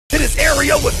To this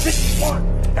area with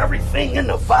 51, everything in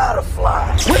the Vada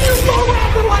fly. When you go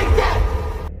rapping like that?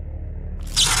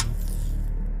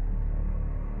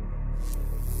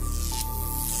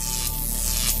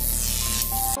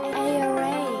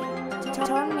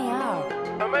 Turn me out.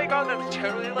 Oh my god, I'm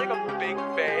totally like a big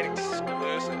fan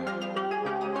exclusive.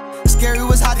 Scary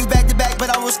was hot back to back, but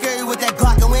I was scary with that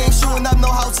Glock. And we ain't shooting up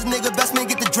no houses, nigga. Best man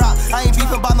get the drop. I ain't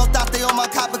beefing about no thought, they on my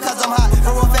cop because I'm hot.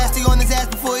 I roll fast, he on his ass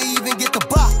before he even get the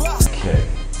block. Okay.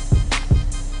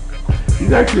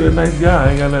 He's actually a nice guy. I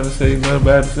ain't got nothing to say, nothing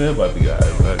bad to say about the guy.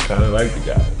 I kind of like the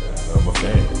guy. I'm a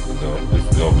fan. This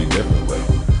is gonna be different, but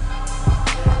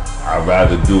I'd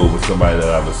rather do it with somebody that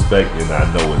I respect and I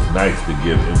know it's nice to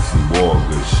give MC War a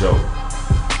good show.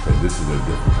 And this is a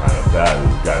different kind of battle.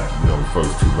 We got, the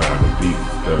first 2 rounds of beat,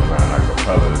 third round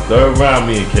acapella. The third round,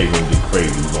 me and K gonna get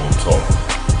crazy. We gonna talk.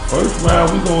 First round,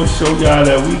 we gonna show y'all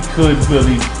that we could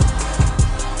really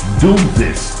do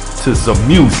this to some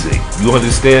music. You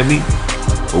understand me?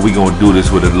 But we gonna do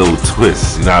this with a little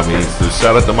twist. You know what I mean? So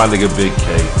shout out to my nigga Big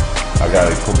K. I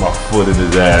gotta put my foot in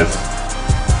his ass.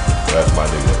 That's my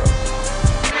nigga.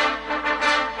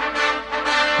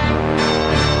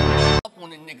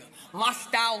 My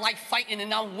style like fighting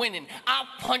and I'm winning. I'll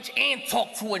punch and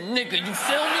talk to a nigga. You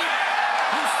feel me?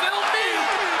 You feel me?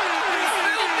 You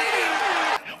feel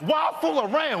me? Wild fool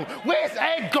around. Where's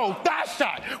Ed go? Thigh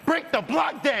shot. Break the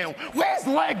block down. Where's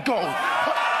leg go?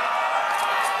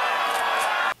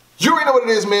 You already know what it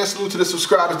is, man. Salute to the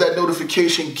subscribers, that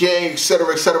notification gang,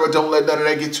 etc., etc. Don't let none of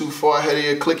that get too far ahead of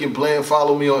you. Click and blend.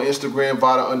 Follow me on Instagram,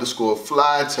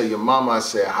 Vada_fly. Tell your mama I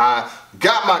said hi.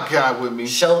 Got my guy with me.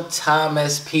 Showtime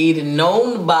SP, the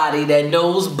known body that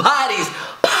knows bodies.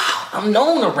 Pow! I'm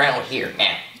known around here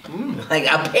now. Like,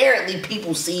 apparently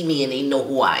people see me and they know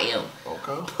who I am.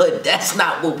 Okay. But that's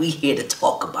not what we here to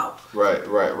talk about. Right.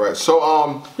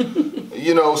 So,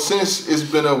 since it's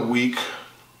been a week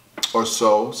or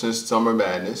so since Summer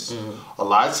Madness, a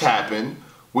lot's happened.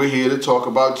 We're here to talk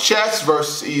about Chess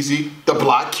versus Eazy, the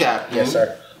block captain. Yes,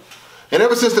 sir. And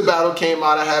ever since the battle came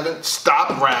out, I haven't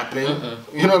stopped rapping.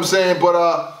 You know what I'm saying? But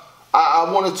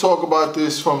I want to talk about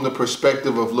this from the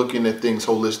perspective of looking at things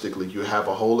holistically. You have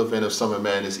a whole event of Summer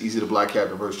Madness. Eazy the Block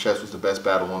Captain versus Chess was the best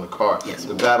battle on the card. Yes,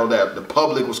 the battle that the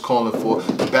public was calling for,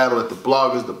 the battle that the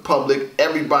bloggers, the public,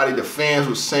 everybody, the fans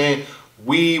was saying,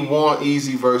 we want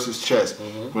Eazy versus Chess.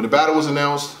 When the battle was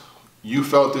announced, you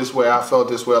felt this way, I felt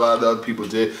this way, a lot of the other people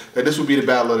did, that this would be the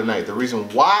battle of the night. The reason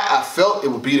why I felt it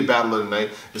would be the battle of the night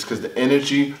is because the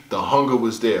energy, the hunger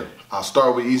was there. I'll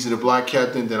start with Eazy the Block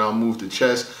Captain, then I'll move to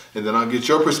Chess, and then I'll get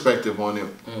your perspective on it.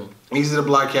 Eazy the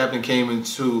Block Captain came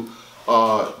into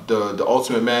the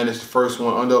Ultimate Madness, the first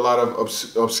one, under a lot of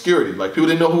obscurity. Like, people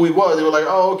didn't know who he was. They were like,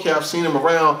 oh, okay, I've seen him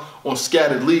around on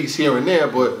scattered leagues here and there,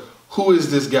 but who is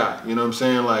this guy? You know what I'm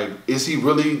saying? Like, is he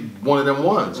really one of them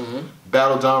ones?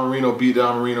 Battle Don Marino, beat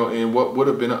Don Marino in what would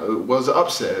have been was an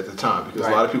upset at the time because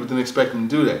a lot of people didn't expect him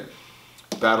to do that.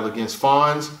 Battle against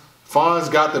Fonz. Fonz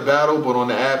got the battle, but on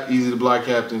the app, Eazy the Block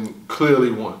Captain clearly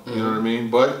won. You know what I mean?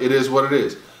 But it is what it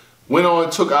is. Went on,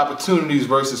 took opportunities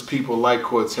versus people like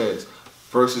Cortez,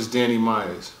 versus Danny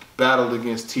Myers. Battled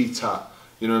against T-Top.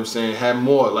 You know what I'm saying? Had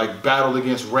more, like battled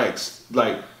against Rex.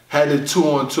 Like, had the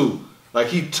 2-on-2. Like,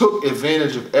 he took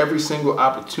advantage of every single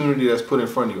opportunity that's put in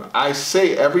front of you. I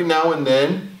say every now and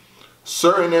then,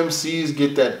 certain MCs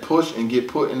get that push and get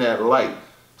put in that light.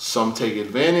 Some take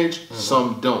advantage,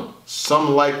 some don't.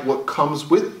 Some like what comes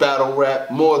with battle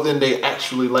rap more than they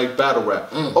actually like battle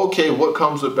rap. Okay, what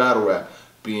comes with battle rap?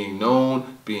 Being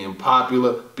known, being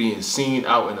popular, being seen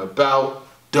out and about.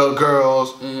 The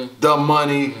girls, the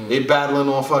money, they battling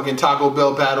on fucking Taco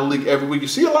Bell Battle League every week. You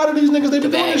see a lot of these niggas, they be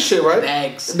doing this shit, right?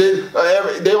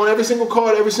 They on every single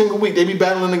card, every single week. They be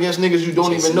battling against niggas you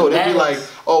don't even know. They be like,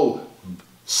 oh,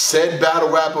 said battle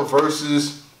rapper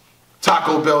versus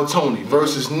Taco Bell Tony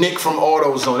versus Nick from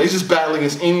AutoZone. They just battle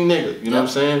against any nigga, you know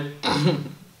what I'm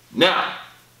saying? Now,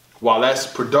 while that's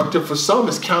productive for some,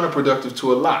 it's counterproductive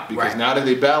to a lot. Because now that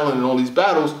they battling in all these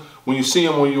battles, when you see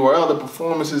them on URL, the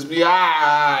performances be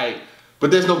alright.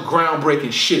 But there's no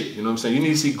groundbreaking shit, you know what I'm saying? You need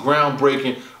to see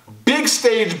groundbreaking. Big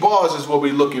stage bars is what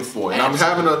we're looking for. And I'm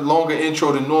having a longer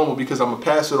intro than normal because I'm going to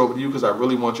pass it over to you because I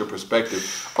really want your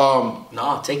perspective.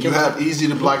 No, take your You have Eazy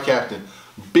the Block Captain.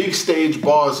 Big stage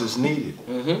bars is needed.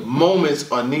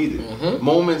 Moments are needed.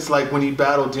 Moments like when he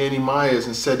battled Danny Myers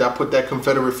and said, I put that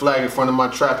Confederate flag in front of my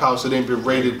trap house, it ain't been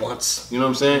raided once. You know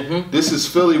what I'm saying? This is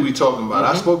Philly we talking about.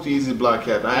 I spoke to Eazy Black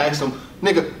Cap. I asked him,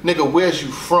 nigga, where's you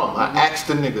from? I asked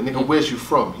the nigga, where's you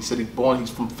from? He said he's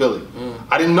from Philly.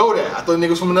 I didn't know that. I thought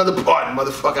niggas from another part,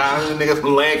 motherfucker. I don't know niggas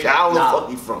from Lancaster. I don't know the fuck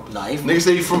he from. Nigga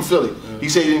said he from Philly. He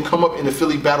said he didn't come up in the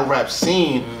Philly battle rap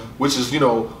scene, which is, you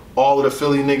know, all of the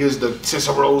Philly niggas, the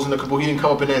Ciceros and the couple. He didn't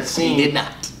come up in that scene. He did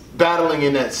not. Battling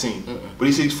in that scene. But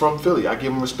he said he's from Philly. I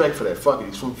give him respect for that. Fuck it,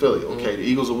 he's from Philly. Okay, the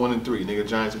Eagles are 1-3. Nigga,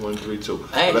 Giants are 1-3 too.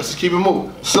 But let's just keep it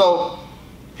moving. So,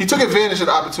 he took advantage of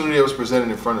the opportunity that was presented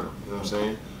in front of him. You know what I'm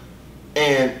saying?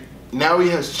 And now he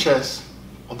has chess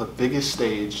on the biggest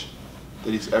stage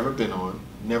that he's ever been on.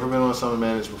 Never been on Summer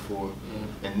Madness before.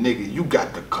 And nigga, you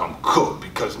got to come cook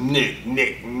because Nick,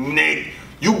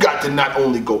 you got to not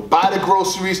only go buy the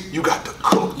groceries, you got to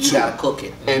cook too. You gotta cook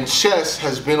it. And Chess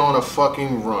has been on a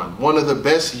fucking run. One of the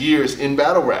best years in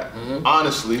battle rap,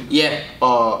 honestly. Yeah.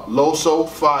 Loso,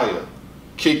 fire.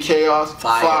 Kid Chaos,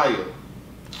 fire.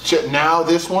 Now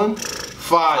this one,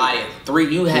 fire.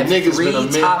 You have three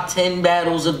top 10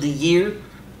 battles of the year.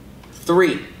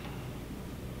 3.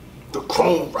 The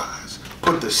Chrome Rise.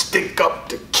 Put the stick up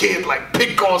the kid like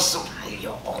pick on some.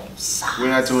 Your own size. We're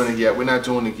not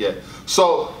doing it yet.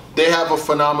 So they have a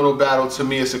phenomenal battle. To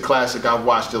me, it's a classic. I've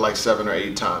watched it like 7 or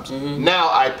 8 times. Now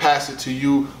I pass it to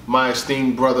you, my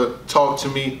esteemed brother. Talk to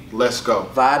me. Let's go.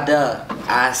 Vada,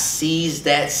 I seized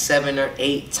that 7 or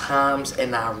 8 times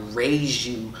and I raised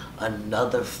you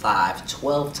another 5,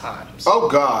 12 times. Oh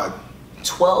God.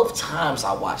 12 times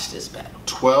I watched this battle.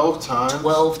 12 times?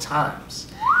 12 times.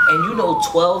 And you know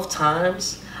 12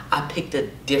 times I picked a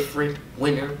different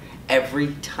winner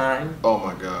every time. Oh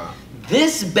my God.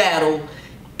 This battle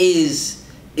is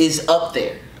up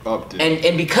there. Up there.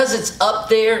 And because it's up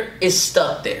there, it's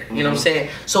stuck there. You know what I'm saying?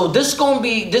 So this gonna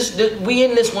be we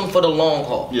in this one for the long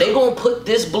haul. Yeah. They gonna put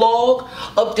this blog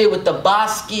up there with the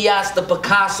Basquiat's, the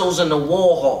Picassos, and the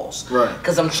Warhols. Right.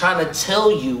 Because I'm trying to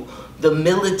tell you, the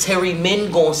military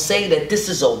men gonna say that this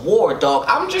is a war, dog.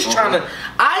 I'm just trying to.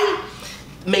 I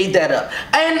made that up,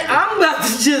 and I'm about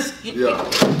to just.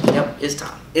 Yep, it's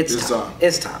time. It's time.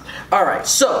 It's time. All right,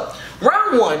 so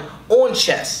round 1 on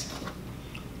chess.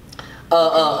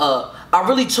 I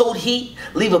really told Heat,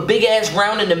 leave a big ass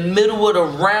round in the middle of the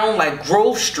round like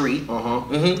Grove Street.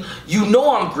 You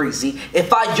know I'm greasy.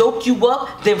 If I yoke you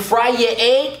up, then fry your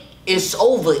egg. It's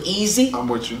over, Eazy. I'm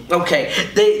with you. Okay,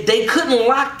 they couldn't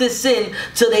lock this in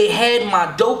till they had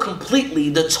my dough completely.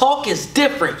 The talk is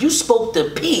different. You spoke to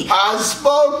P. I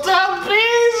spoke to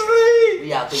Beasley.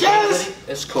 We out there. Chess.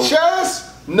 It's cool. Chess.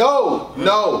 No.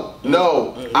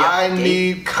 I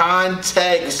need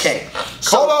context. Okay.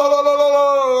 So, hold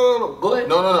on. Go ahead.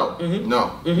 No.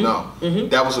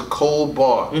 That was a cold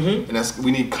bar, and we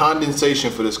need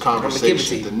condensation for this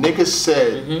conversation. The nigga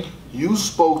said. You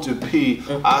spoke to P,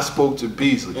 I spoke to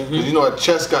Beasley. Because you know, a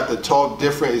chess got the talk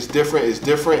different, it's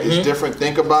different.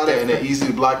 Think about it, and then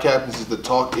Eazy Black Captains is the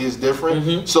talk is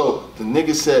different. So the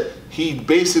nigga said he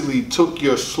basically took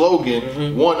your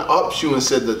slogan, one-ups you and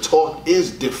said the talk is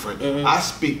different.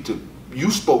 You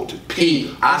spoke to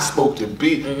P, I spoke to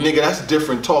B. Nigga, that's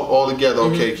different talk altogether.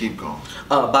 Okay, keep going.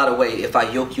 By the way, if I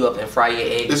yoke you up and fry your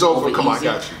egg, it's over. Come on, Easy,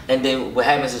 I got you. And then what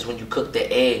happens is when you cook the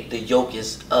egg, the yolk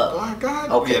is up. Oh, I got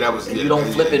it. Okay, yeah, that was. And you don't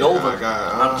flip it over. I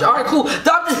got it. All right, cool.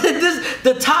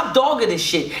 The top dog of this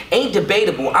shit ain't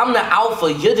debatable. I'm the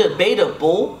alpha. You're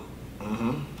debatable.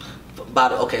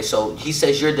 Okay, so he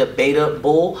says you're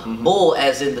debatable. Bull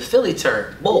as in the Philly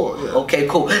term. Bull. Yeah. Okay,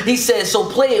 cool. He says, so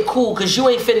play it cool, cause you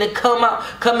ain't finna come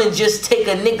and just take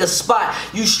a nigga spot.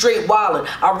 You straight wildin'.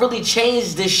 I really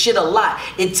changed this shit a lot.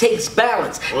 It takes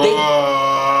balance. Yeah.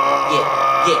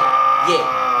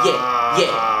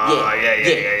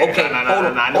 Okay, hold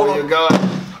on. I know where you're going.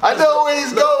 I know where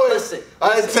he's going. Listen.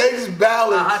 It takes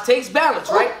balance. It takes balance,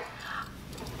 right?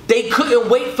 They couldn't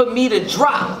wait for me to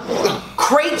drop.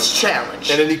 Crates challenge.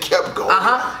 And then he kept going.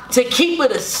 To keep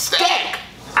it a stack.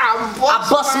 I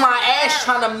bust my ass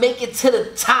trying to make it to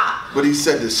the top. But he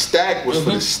said the stack was for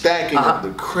the stacking of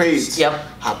the crates. Yep.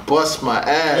 I bust my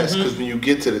ass because when you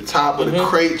get to the top of the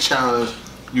crate challenge,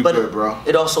 you good, bro.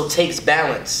 It also takes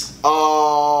balance.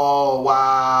 Oh,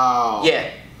 wow. Yeah.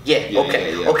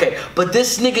 Okay. But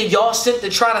this nigga y'all sent to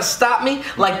try to stop me,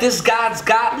 like this God's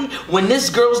godly, when this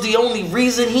girl's the only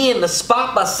reason he in the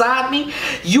spot beside me.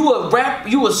 You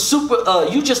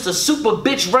just a super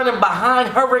bitch running behind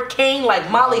Hurricane like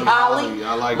Molly Holly.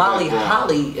 I like Molly that,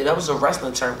 Holly. That was a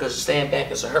wrestling term because stand back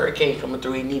as a hurricane coming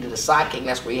through. He needed a sidekick.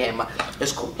 That's where he had my.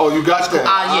 It's cool. Oh, you got that?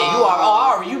 Yeah, you are.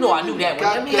 Oh, you know I knew that one.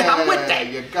 I mean, I'm with that.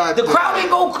 You got the crowd didn't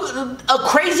go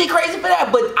crazy for that,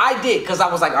 but I did because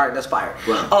I was like, all right, that's fire.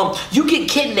 Right. You get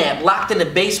kidnapped, locked in the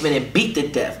basement, and beat to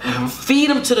death. Feed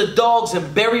them to the dogs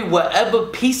and bury whatever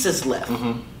pieces left.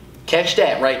 Catch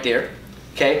that right there.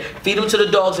 Okay? Feed him to the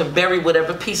dogs and bury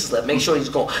whatever pieces left. Make sure he's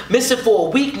gone. Missing for a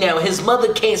week now. His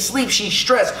mother can't sleep. She's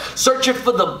stressed. Searching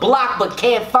for the block but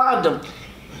can't find him.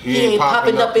 He ain't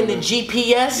popping up in the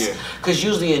GPS. Because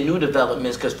usually in new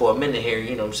developments, because for a minute here,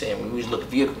 you know what I'm saying, when we was looking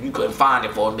for you couldn't find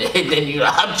it for a minute. Then you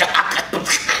I'm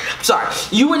sorry.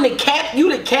 You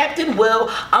the captain? Well,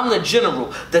 I'm the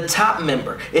general, the top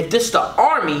member. If this the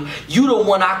army, you the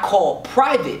one I call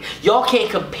private. Y'all can't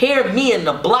compare me and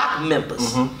the block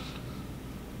members.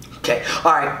 Okay,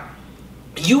 alright.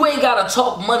 You ain't gotta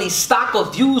talk money, stock, or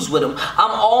views with him. I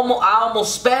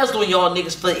almost spazzed on y'all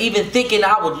niggas for even thinking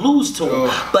I would lose to him.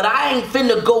 But I ain't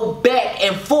finna go back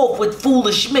and forth with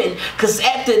foolish men. Cause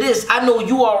after this, I know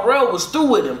URL was through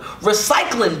with him.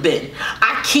 Recycling bin.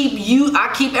 I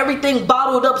keep everything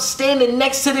bottled up standing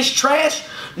next to this trash,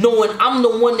 knowing I'm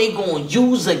the one they gonna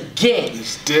use again.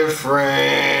 It's different.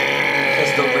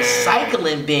 Because the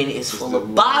recycling bin is full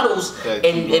of bottles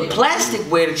and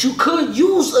plasticware that you could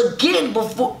use again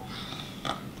before.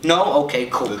 No? Okay,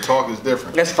 cool. The talk is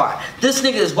different. That's fine. This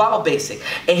nigga is wild basic.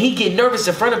 And he get nervous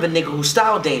in front of a nigga who's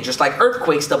style dangerous. Like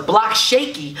earthquakes, the block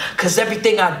shaky. Because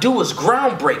everything I do is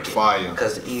groundbreaking. Fire.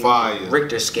 Because Fire.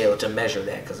 Richter scale to measure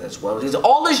that. Because that's well.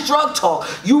 All this drug talk.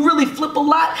 You really flip a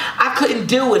lot. I couldn't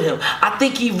deal with him. I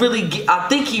think he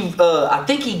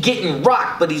getting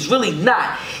rocked, but he's really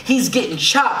not. He's getting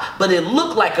chopped, but it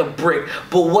looked like a brick.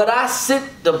 But what I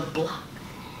sent the block.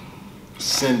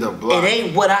 Send a block. It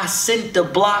ain't what I sent the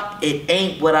block. It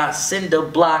ain't what I send the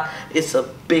block. It's a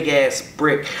big ass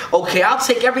brick. Okay, I'll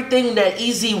take everything that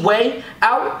easy way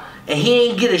out, and he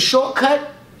ain't get a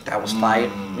shortcut. That was fire.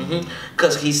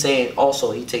 Because he's saying also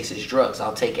he takes his drugs.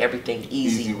 I'll take everything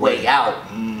easy way out,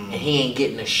 and he ain't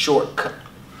getting a shortcut.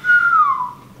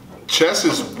 Chess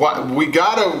is what we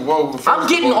gotta. Well, I'm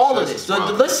getting all of this.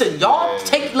 Listen, y'all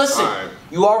listen. Right.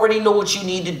 You already know what you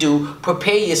need to do.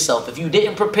 Prepare yourself. If you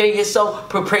didn't prepare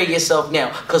yourself now.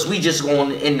 Because we just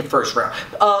going in the first round.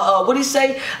 What'd he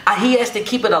say? He has to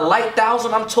keep it a light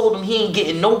 1,000. I'm told him he ain't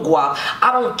getting no guap.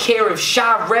 I don't care if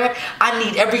Chirac. I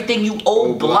need everything you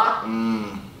old block.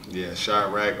 Yeah,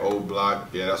 Chirac, old block.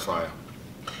 Yeah, that's fire.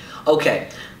 Okay.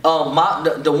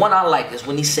 The one I like is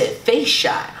when he said face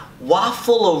shot.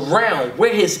 Waffle around.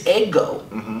 Where his ego?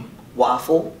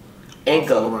 Waffle.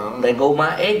 Ego, let go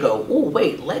my ego. Ooh,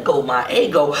 wait, let go my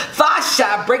ego. Thigh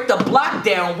shot, break the block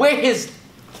down. Where's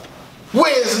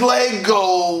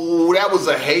Lego? That was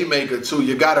a haymaker too.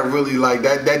 You gotta really like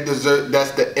that.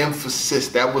 That's the emphasis.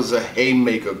 That was a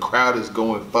haymaker. Crowd is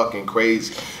going fucking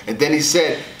crazy. And then he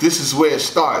said, "This is where it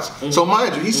starts." So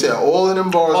mind you, he said all of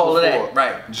them bars all before, of that,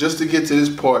 right? Just to get to this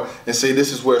part and say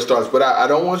this is where it starts. But I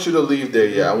don't want you to leave there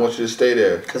yet. I want you to stay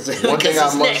there. Because one thing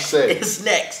I must say. It's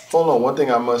next. Hold on. One thing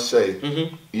I must say.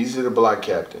 Eazy the Block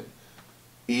Captain.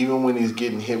 Even when he's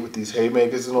getting hit with these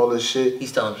haymakers and all this shit,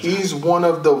 he's telling you.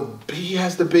 He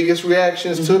has the biggest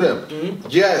reactions to them.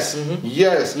 Yes,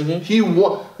 yes. He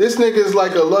this nigga is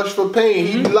like a lush for pain.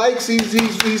 He likes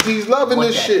he's loving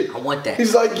this shit. I want that.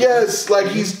 He's like yes, like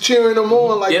he's cheering them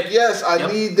on. Like yes,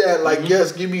 I need that. Like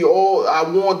yes, give me all. I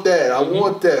want that. I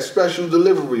want that special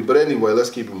delivery. But anyway, let's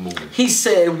keep it moving. He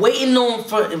said waiting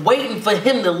for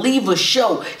him to leave a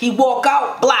show. He walk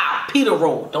out, blah, Peter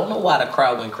roll. Don't know why the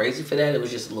crowd went crazy for that. It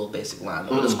was just a little basic line.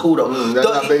 But it's cool though. That's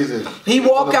not basic. He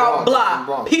walk out,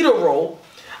 blah, Peter roll.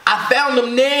 I found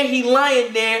him there. He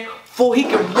lying there for he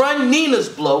can run Nina's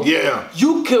blow. Yeah.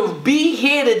 You can be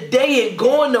here today and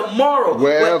gone tomorrow.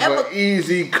 Wherever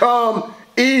Eazy come,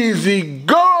 Eazy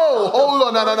go. Hold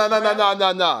on,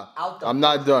 no. I'm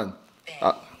not done.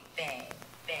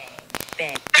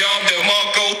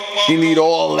 He need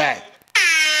all that.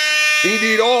 He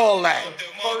need all that.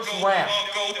 First round,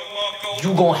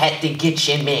 you gonna have to get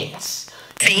your mans.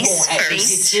 You gonna have to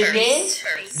get your mans.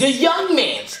 The young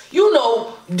mans. You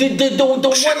know, the one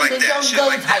with the young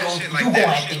gun title. You gonna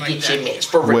have to get your mans.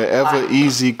 For real. Wherever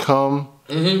Eazy come,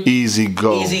 Eazy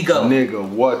go. Eazy go. Nigga,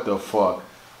 what the fuck?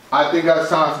 I think it's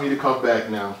time for me to come back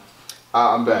now.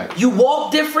 I'm back. You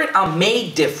walk different, I'm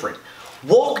made different.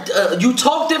 You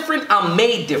talk different, I'm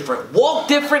made different. Walk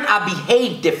different, I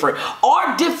behave different.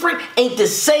 Are different ain't the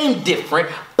same different.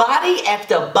 Body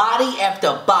after body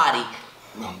after body.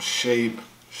 I'm shape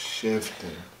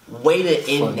shifting. Way to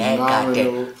end that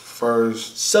goddamn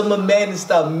first. Summer Madness,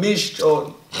 I missed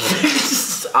on.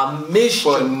 I missed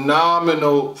you.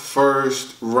 Phenomenal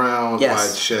first round by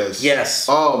Chess. Yes.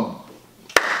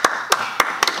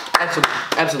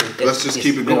 Absolutely. Let's just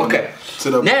keep it going. Okay. To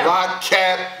the now, block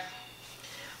cap.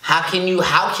 How can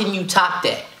you top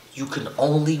that? You can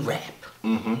only rap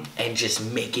and just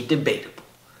make it debatable.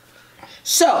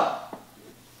 So,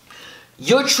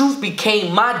 your truth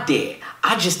became my dare.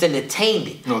 I just entertained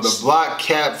it. No, the block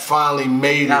cap finally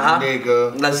made it,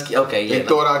 nigga. They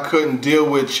thought I couldn't deal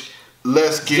with you.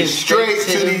 Let's get straight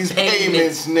to these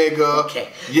payments, nigga. Okay.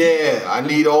 Yeah, I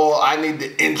need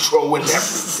the intro and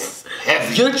everything.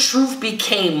 Heavy. Your truth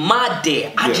became my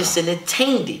dare. I just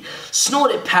entertained it.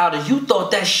 Snorted powder, you thought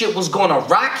that shit was gonna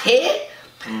rock head?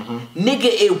 Nigga,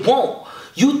 it won't.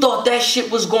 You thought that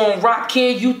shit was gonna rock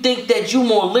here? You think that you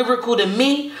more lyrical than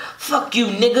me? Fuck you,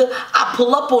 nigga. I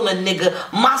pull up on a nigga.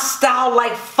 My style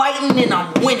like fighting and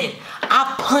I'm winning.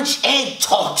 I punch and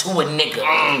talk to a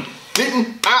nigga.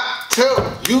 Didn't I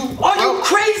tell you? Are you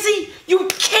crazy? You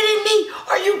kidding me?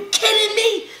 Are you kidding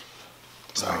me?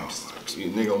 You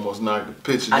nigga almost knocked the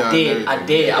picture down. I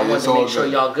did. I wanted to make sure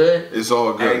y'all good. It's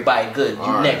all good. Everybody good.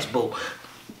 You next, boo.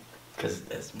 Cause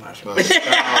that's my shit.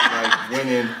 Like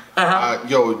winning.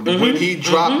 When he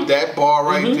dropped that bar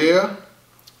right there,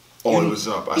 it was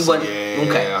up. I said,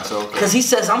 okay. I said, okay. Cause he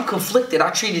says I'm conflicted.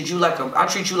 I treat you like a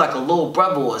little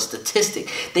brother or a statistic.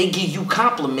 They give you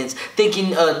compliments,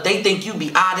 thinking they think you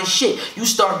be odd as shit. You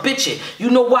start bitching.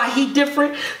 You know why he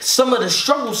different? Some of the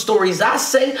struggle stories I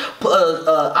say,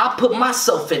 I put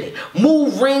myself in it.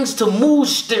 Move rings to move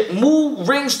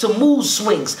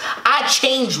swings. I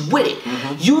change with it.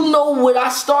 You know when I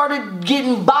started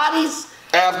getting bodies?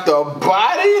 After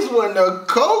bodies, when the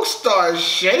coke starts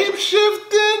shape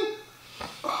shifting.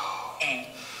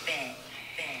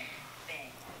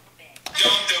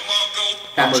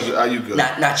 Are you good?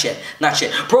 Not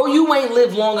yet. Bro, you ain't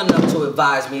lived long enough to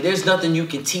advise me. There's nothing you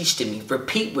can teach to me.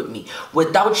 Repeat with me.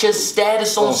 Without your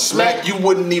status on smack, you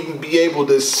wouldn't even be able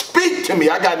to speak to me.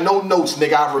 I got no notes,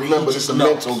 nigga. I remember this is a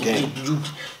mental game.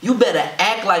 You better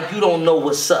act like you don't know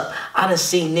what's up. I done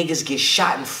seen niggas get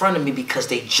shot in front of me because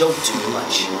they joke too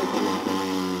much.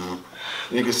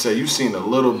 Nigga say you seen a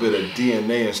little bit of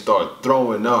DNA and start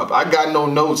throwing up. I got no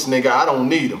notes, nigga. I don't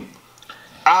need them.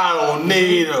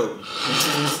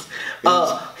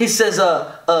 He says,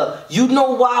 you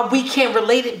know why we can't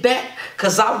relate it back?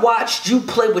 Cause I watched you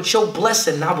play with your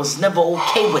blessing. I was never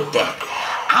okay with that.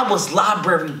 I was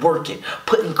library working,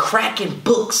 putting crack in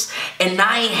books, and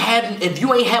if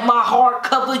you ain't had my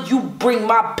hardcover, you bring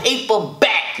my paper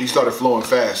back. He started flowing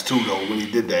fast too though when he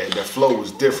did that. That flow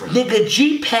was different. Nigga,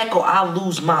 G-Pack or I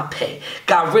lose my pay.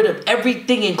 Got rid of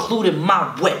everything including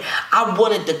my wet. I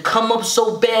wanted to come up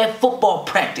so bad, football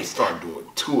practice. Start doing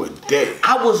 2 a day.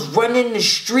 I was running the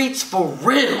streets for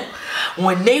real.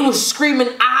 When they was screaming,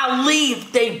 I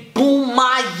leave, they boom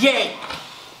my yank.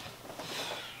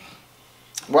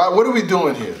 Why? What are we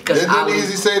doing here? Didn't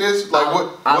Eazy say this? Like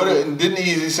didn't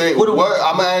Eazy say? I'm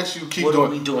gonna ask you. Keep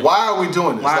doing. Why are we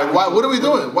doing this? What are we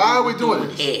doing? Why are we doing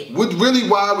this?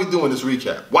 Why are we doing this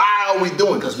recap? Why are we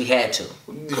doing this? Because we had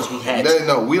to.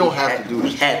 No, we don't have to do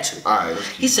this. We had to. All right.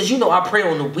 He says, I pray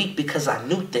on the week because I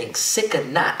knew things. Sick or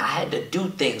not, I had to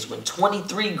do things. When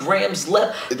 23 grams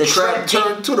left, the trap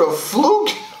turned to the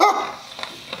fluke.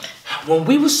 When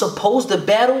we were supposed to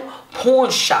battle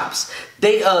porn shops,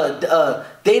 they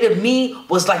to me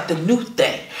was like the new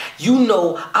thing.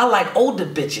 I like older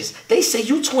bitches. They say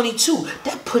you 22.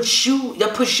 That puts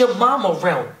your mama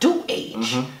around due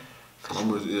age.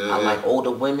 I like older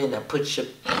women that put your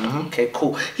okay,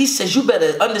 cool. He says you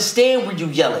better understand where you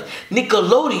yelling.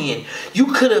 Nickelodeon, you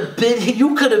could have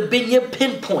been your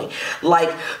pinpoint.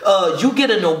 Like you get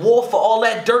an award for all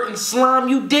that dirt and slime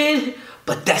you did.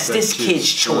 But that's this kid's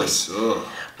choice.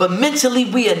 But mentally,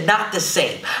 we are not the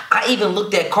same. I even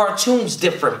looked at cartoons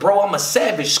different, bro. I'm a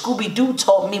savage. Scooby-Doo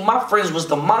taught me my friends was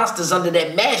the monsters under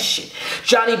that mask shit.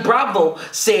 Johnny Bravo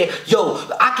said, yo,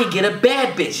 I can get a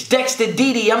bad bitch. Dexter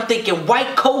Didi, I'm thinking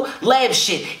white coat, lab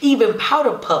shit. Even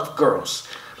Powder Puff Girls.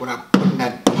 When I put in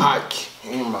that pot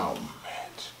came out, man.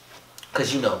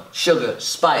 Because, sugar,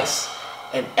 spice,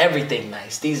 and everything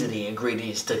nice. These are the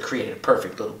ingredients to create a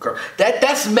perfect little girl.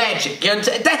 That's magic. You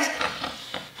understand?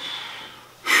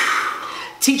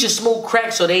 Teach a smooth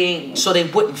crack so they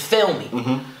wouldn't fail me.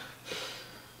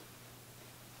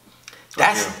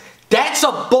 That's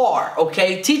a bar,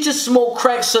 okay? Teachers smoke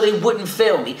crack so they wouldn't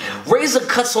fail me. Razor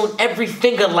cuts on every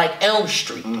finger like Elm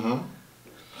Street.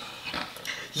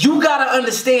 You gotta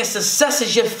understand success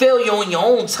is your failure on your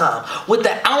own time. With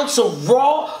the ounce of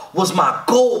raw was my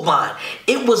gold mine.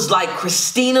 It was like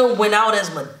Christina went out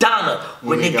as Madonna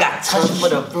when they got touched for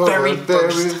the very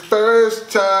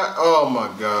first time. Oh my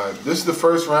God. This is the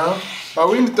first round? Are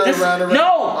we in the third round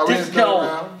already?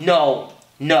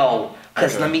 No.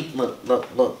 Cause Okay. let me look.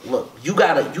 You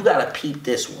gotta peep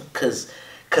this one. Cause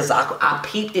I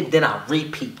peeped it, then I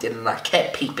repeeped it, and I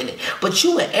kept peeping it. But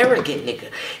you an arrogant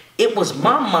nigga. It was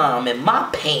my mom and my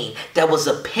pain that was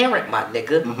apparent, my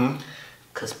nigga.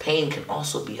 Cause pain can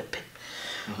also be a pain.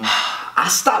 I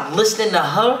stopped listening to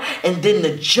her, and then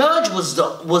the judge was the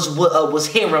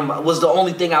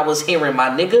only thing I was hearing, my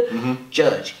nigga.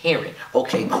 Judge hearing.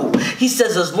 Okay, cool. He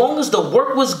says as long as the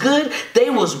work was good, they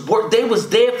was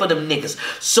there for them niggas.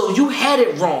 So you had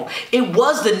it wrong. It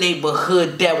was the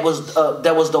neighborhood that was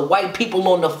the white people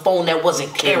on the phone that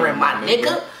wasn't caring, my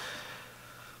nigga.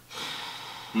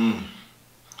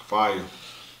 Fire.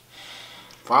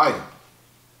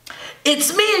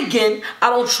 It's me again. I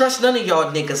don't trust none of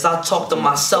y'all niggas. I'll talk to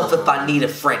myself if I need a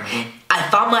friend.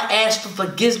 If I'ma ask for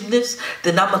forgiveness,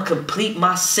 then I'ma complete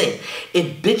my sin.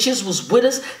 If bitches was with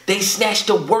us, they snatched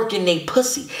the work in they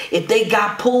pussy. If they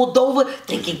got pulled over,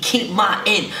 they can keep my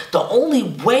end. The only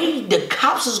way the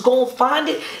cops is gonna find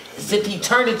it is if he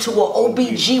turned into an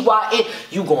OBGYN.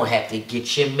 You gonna have to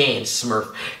get your man,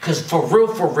 Smurf. Cause for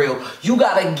real, you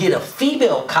gotta get a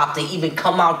female cop to even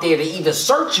come out there to even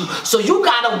search you. So you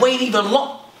gotta wait even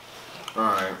long.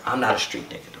 Alright. I'm not a street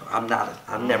nigga though.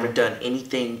 I've never done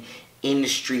anything in the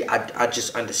street. I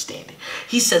just understand it.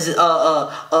 He says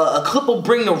a clip will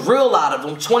bring the real out of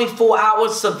him. 24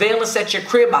 hours surveillance at your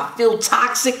crib. I feel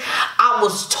toxic. I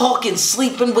was talking,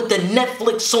 sleeping with the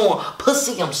Netflix on.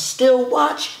 Pussy, I'm still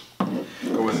watching.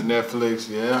 Go with Netflix,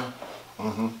 yeah.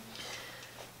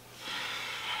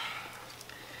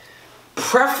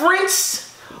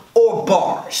 Preference or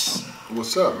bars?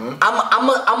 What's up, man?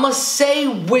 I'ma say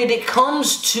when it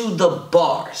comes to the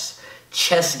bars,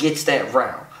 Chess gets that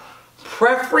round.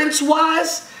 Preference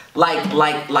wise,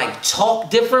 like talk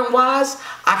different wise,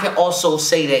 I can also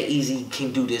say that Eazy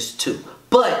can do this too.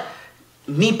 But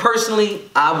me personally,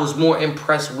 I was more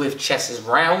impressed with Chess's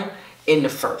round in the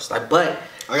first. But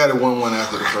I got a 1-1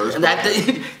 after the first.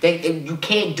 you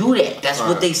can't do that. That's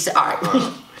what they say. All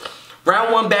right.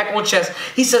 Round one back on Chess.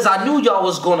 He says, I knew y'all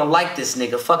was gonna like this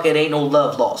nigga. Fuck it, ain't no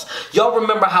love lost. Y'all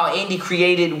remember how Andy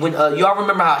y'all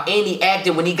remember how Andy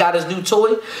acted when he got his new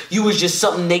toy? You was just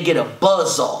something they get a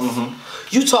buzz off.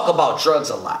 You talk about drugs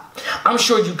a lot. I'm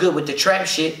sure you good with the trap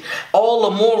shit.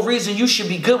 All the more reason you should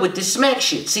be good with this smack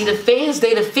shit. See, the fans,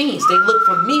 they the fiends. They look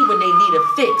for me when they need a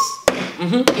fix.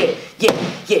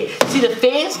 Yeah. See, the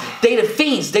fans, they the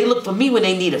fiends. They look for me when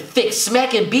they need a fix.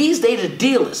 Smacking bees, they the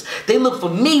dealers. They look for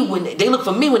me when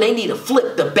they need a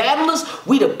flip. The battlers,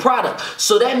 we the product.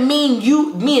 So that mean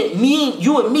you and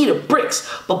me the bricks.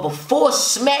 But before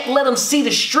Smack let him see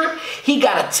the strip, he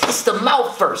gotta test them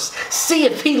out first. See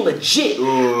if he legit.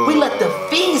 We let the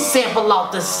fiends sample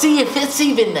out to see if it's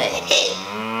even the hit.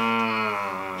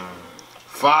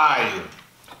 Fire.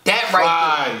 That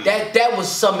right there, that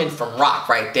was summoned from Rock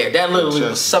right there. That literally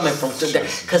was summoned from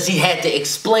because he had to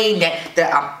explain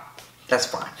that's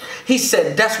fine. He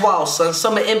said, that's wild, son.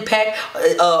 Summer Impact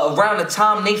around the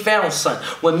time they found son.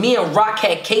 When me and Rock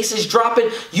had cases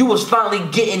dropping, you was finally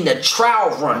getting the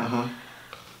trial run.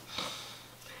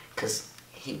 Cause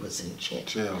he was in jail.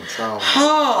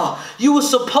 You was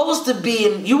supposed to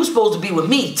be with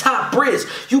me, Top Briz.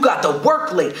 You got the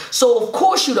work late, so of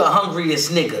course you the hungriest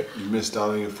nigga. You missed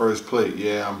out on your first plate.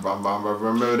 Yeah, I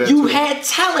remember that. You had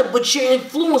talent, but your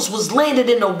influence was landed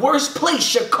in the worst place.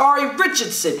 Sha'Carri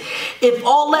Richardson. If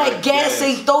all that gas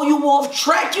ain't throw you off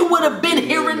track, you would have been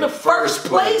here in the first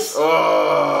place.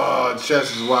 Oh,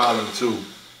 Chess is wilding too.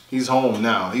 He's home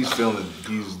now. He's feeling it.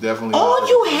 He's definitely. All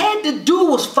you had to do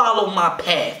was follow my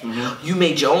path. You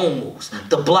made your own moves.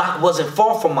 The block wasn't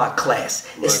far from my class.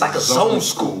 It's like a zone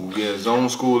school. Yeah, zone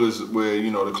school is where,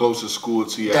 the closest school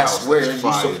to your house. That's where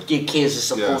your kids are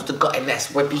supposed to go. And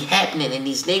that's what be happening in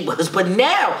these neighborhoods. But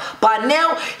by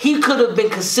now, he could have been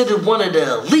considered one of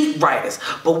the elite writers.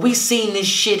 But we seen this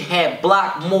shit had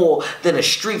block more than a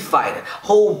Street Fighter.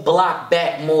 Whole block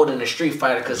back more than a Street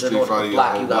Fighter. Because in order to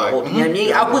block, you got to hold. You know what I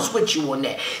mean? I was with you on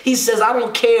that. He says, I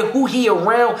don't care who he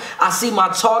around. I see my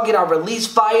target. I release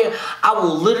fire. I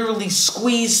will literally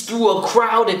squeeze through a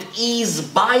crowd if Ease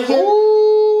by him.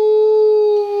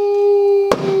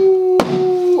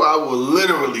 I will would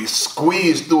literally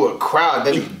squeeze through a crowd.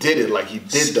 Then he did it like he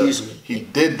did ease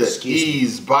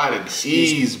by the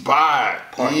ease by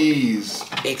ease.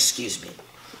 Excuse me.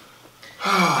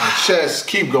 Chess,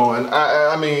 keep going.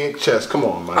 I mean, Chess, come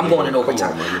on, man. I'm going in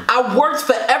overtime. I worked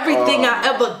for everything I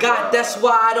ever got. That's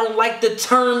why I don't like the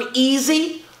term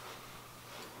easy.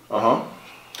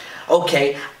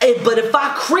 Okay, but if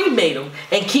I cremate him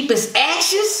and keep his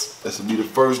ashes, this would be the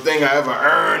first thing I ever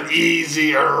earned.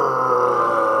 Easy,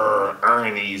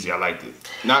 earn easy. I liked it.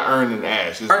 Not earn an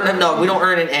ash. No, we don't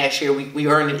earn an ash here. We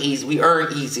earn it easy. We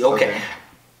earn easy. Okay.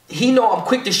 He know I'm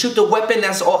quick to shoot the weapon.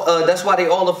 That's all. That's why they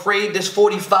all afraid. This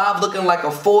 45 looking like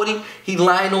a 40. He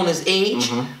lying on his age.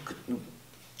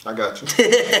 I got you.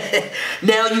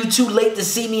 Now you too late to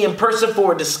see me in person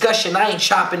for a discussion. I ain't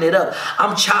chopping it up.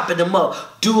 I'm chopping them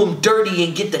up. Do them dirty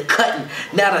and get the cutting.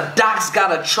 Now the docs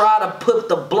gotta try to put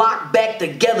the block back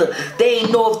together. They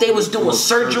ain't know if they was doing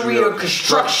surgery or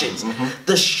constructions.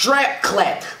 The strap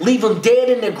clap. Leave them dead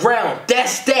in the ground.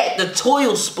 That's that. The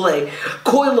toil splay.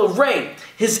 Coil array.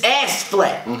 His ass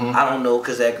flat. I don't know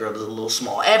because that girl is a little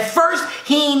small. At first,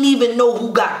 he ain't even know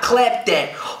who got clapped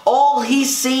at. All he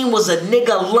seen was a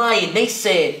nigga lying. They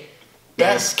said,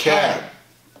 that's Cap.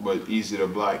 But easy to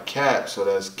black Cap, so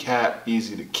that's Cap,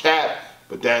 easy to Cap.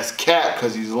 But that's Cap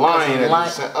because he's lying.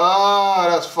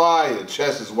 That's fire.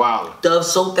 Chess is wild. Dove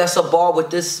soap, that's a bar with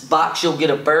this box, you'll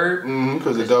get a bird.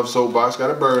 Because the Dove soap box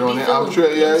got a bird on it. I'm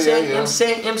sure, yeah. I'm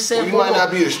saying, well, you might not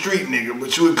be a street nigga,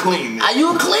 but you a clean nigga. Are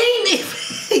you a clean nigga?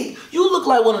 You look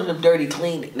like one of them dirty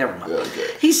clean niggas. Never mind.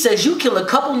 Okay. He says you kill a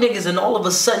couple niggas and all of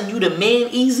a sudden you the man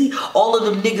easy. All of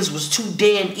them niggas was too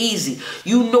damn easy.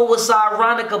 You know what's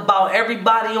ironic about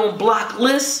everybody on block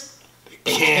list?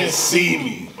 They can't see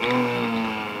me.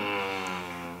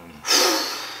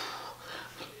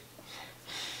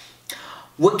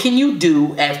 What can you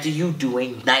do after you do a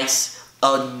nice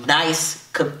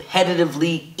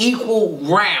competitively equal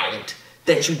round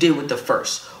that you did with the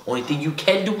first? Only thing you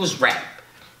can do is rap.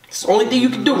 It's the only thing you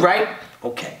can do, right?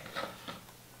 Okay.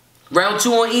 Round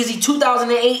 2 on Eazy,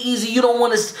 2008 Eazy. You don't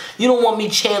want me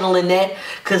channeling that,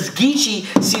 cause Geechee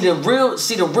see the real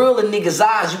in niggas'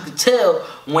 eyes. You can tell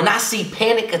when I see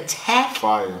panic attack.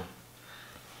 Fire.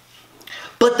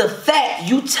 But the fact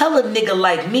you tell a nigga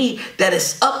like me that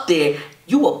it's up there,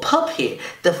 you a pup here.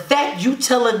 The fact you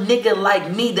tell a nigga like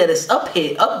me that it's up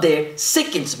there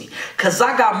sickens me, cause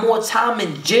I got more time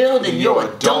in jail than your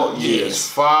adult years.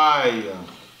 Fire.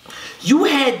 You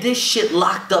had this shit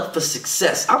locked up for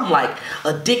success. I'm like,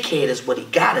 a dickhead is what he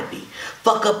gotta be.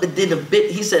 Fuck up and then a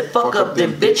bit. He said, fuck up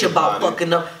then bitch about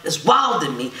fucking up. It's wild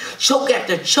in me. Choke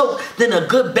after choke, then a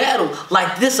good battle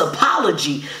like this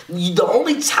apology. The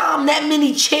only time that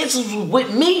many chances was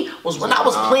with me was when I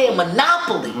was playing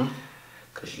Monopoly.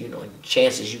 Cause you know,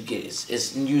 chances you get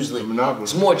it's usually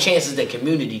it's more chances than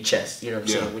community chess. You know what I'm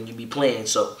saying? When you be playing,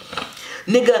 so.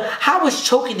 Nigga, how is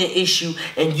choking the issue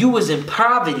and you was in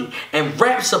poverty and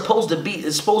rap supposed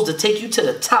to take you to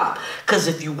the top? Cause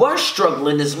if you were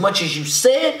struggling as much as you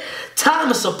said, time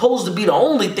is supposed to be the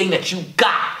only thing that you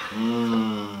got.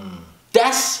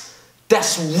 That's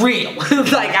real.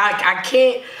 Like I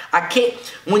can't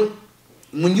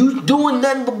when you doing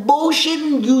nothing but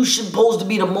bullshitting, you supposed to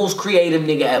be the most creative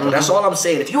nigga ever. That's all I'm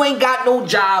saying. If you ain't got no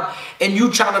job and you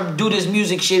trying to do this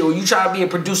music shit or you trying to be a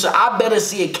producer, I better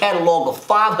see a catalog of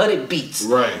 500 beats.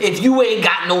 Right. If you ain't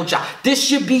got no job. This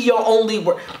should be your only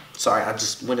work. Sorry, I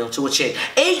just went into a chair.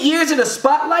 8 years in the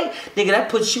spotlight, nigga, that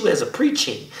puts you as a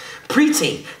preteen.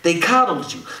 They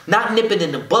coddled you, not nipping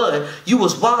in the bud. You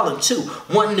was wildin' too,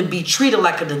 wanting to be treated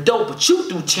like an adult, but you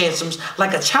threw tantrums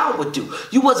like a child would do.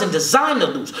 You wasn't designed to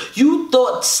lose. You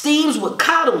thought Steams would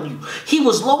coddle you. He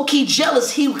was low-key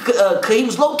jealous. He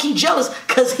was low-key jealous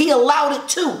because he allowed it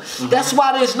too. That's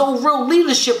why there's no real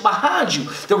leadership behind you.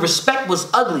 The respect was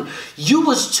ugly. You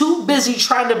was too busy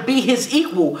trying to be his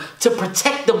equal to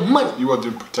protect the money. You want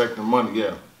to protect the money,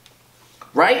 yeah.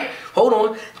 Right? Hold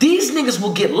on. These niggas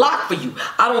will get locked for you.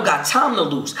 I don't got time to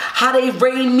lose. How they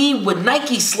raided me with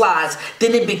Nike slides,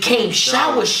 then it became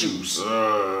shower shoes.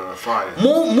 Fire.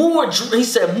 He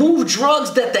said, move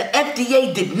drugs that the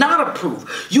FDA did not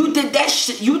approve. You did that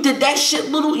shit,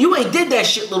 little. You ain't did that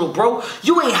shit, little bro.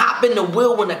 You ain't hopping the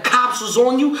wheel when the cops was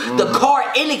on you. The car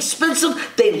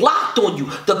inexpensive, they locked on you.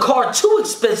 The car too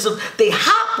expensive, they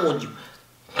hop on you.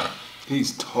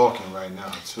 He's talking right now,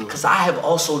 too. Because I have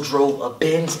also drove a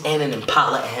Benz and an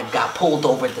Impala and have got pulled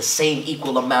over the same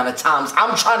equal amount of times.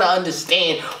 I'm trying to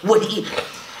understand what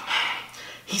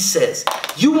He says,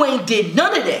 you ain't did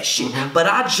none of that shit, but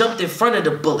I jumped in front of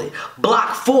the bullet.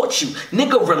 Block fought you.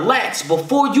 Nigga, relax.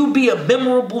 Before you be a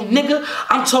memorable nigga,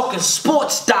 I'm talking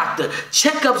sports doctor.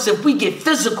 Checkups if we get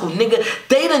physical, nigga.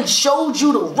 They done showed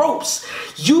you the ropes.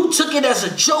 You took it as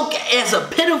a joke, as a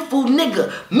pitiful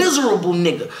nigga, miserable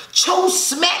nigga. Chose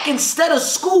smack instead of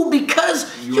school because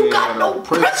you got no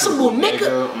principle,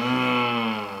 nigga.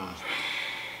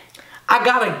 I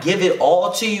gotta give it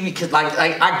all to you because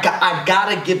I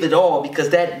gotta give it all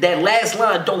because that last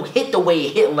line don't hit the way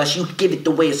it hit unless you give it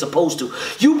the way it's supposed to.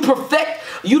 You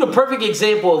the perfect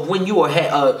example of when you are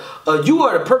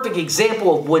the perfect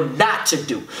example of what not to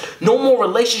do. No more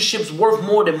relationships worth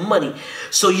more than money.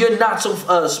 So you're not so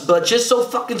but you're so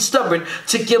fucking stubborn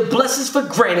to give blessings for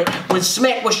granted when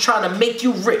Smack was trying to make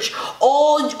you rich.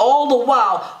 All the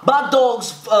while, my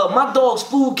dog's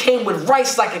food came with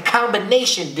rice like a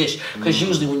combination dish. Because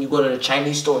usually when you go to the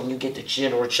Chinese store and you get the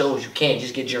General Tso's, you can't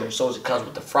just get General Tso's. It comes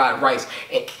with the fried rice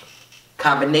and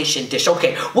combination dish.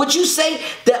 Okay, what you say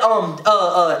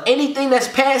that anything that's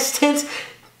past tense,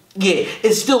 yeah,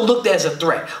 it's still looked as a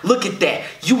threat. Look at that.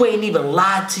 You ain't even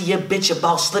lied to your bitch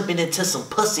about slipping into some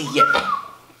pussy yet.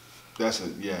 That's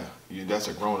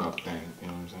a grown up thing. You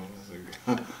know what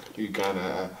I'm saying? You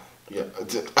gotta. Yeah,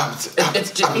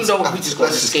 it's just, we just going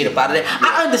to skate about it.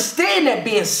 I understand that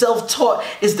being self-taught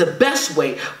is the best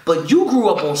way, but you grew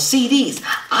up on CDs.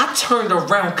 I turned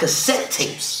around cassette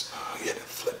tapes. You had to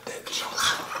flip that joke.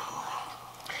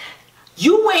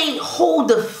 You ain't hold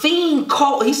the fiend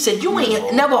card. He said you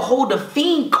ain't never hold the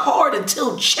fiend card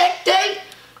until check day.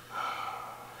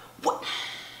 What?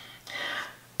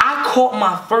 I caught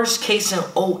my first case in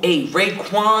 08.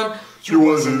 Raekwon, you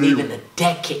wasn't even a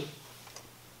decade.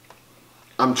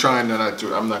 I'm trying not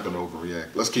to. I'm not gonna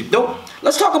overreact. Let's keep going.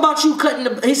 Let's talk about you cutting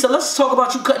the. He said, let's talk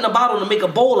about you cutting the bottle to make a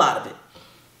bowl out of it.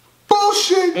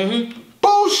 Bullshit.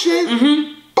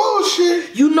 Bullshit.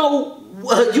 Bullshit. You know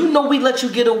we let you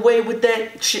get away with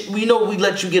that shit. We know we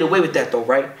let you get away with that though,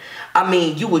 right? I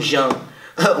mean, you was young.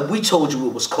 We told you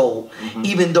it was cold.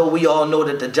 Even though we all know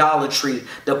that the Dollar Tree,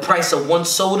 the price of one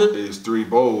soda is 3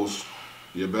 bowls.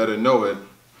 You better know it.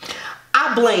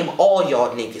 I blame all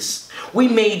y'all niggas. We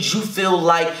made you feel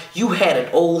like you had an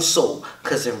old soul.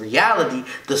 Cause in reality,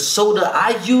 the soda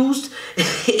I used,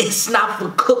 it's not for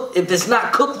cooked. If it's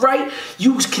not cooked right,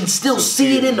 you can still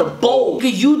see it in the bowl.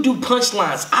 You do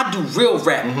punchlines, I do real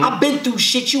rap. I've been through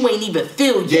shit you ain't even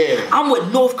feel yet. Yeah. I'm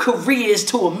what North Korea is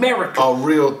to America. A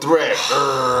real threat.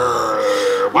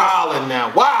 Wildin'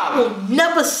 now, wildin'. I will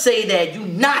never say that you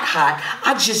not hot.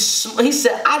 He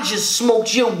said, I just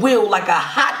smoked your will like a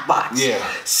hot box. Yeah.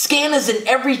 Scanners in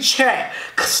every chat.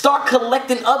 Start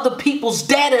collecting other people's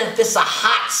data if it's a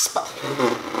hot spot.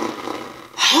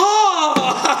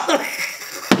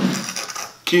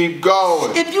 Keep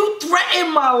going. If you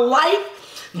threaten my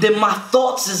life, then my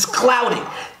thoughts is clouded.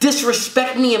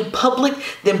 Disrespect me in public,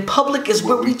 then public is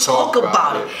where we talk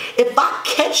about it. If I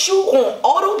catch you on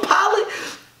autopilot,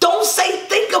 don't say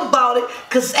think about it,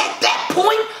 because at that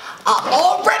point, I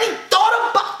already thought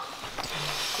about.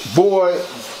 Boy,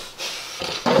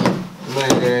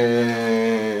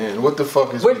 man, what the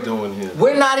fuck is we doing here?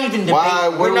 We're not even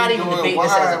debating. We're not even debating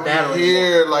this as a battle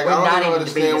here. Like, I don't even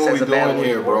understand what we're doing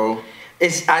here, bro.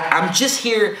 I'm just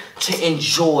here to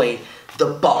enjoy the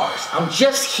bars. I'm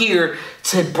just here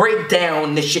to break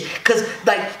down this shit. Cause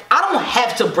like, I don't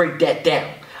have to break that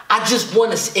down. I just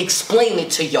want to explain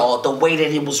it to y'all the way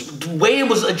that it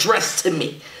was addressed to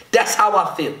me. That's how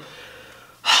I feel.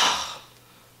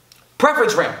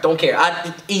 Preference round, don't care.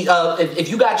 If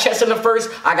you got Chess in the first,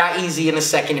 I got Eazy in the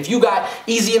second. If you got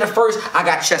Eazy in the first, I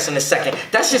got Chess in the second.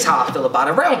 That's just how I feel about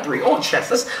it. Round 3 on Chess.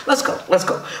 Let's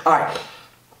go. All right.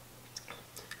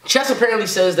 Chess apparently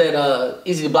says that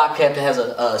Eazy the Block Captain has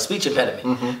a speech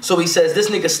impediment. So he says, this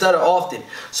nigga stutter often.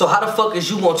 So how the fuck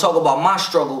is you gonna talk about my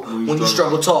struggle when you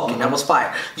struggle talking? That was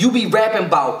fire. You be rapping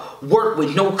about work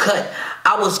with no cut.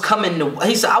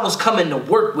 He said, I was coming to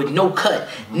work with no cut.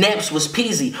 Naps was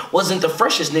peasy. Wasn't the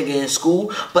freshest nigga in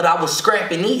school, but I was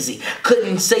scrapping easy.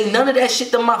 Couldn't say none of that shit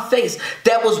to my face.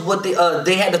 That was what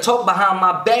they had to talk behind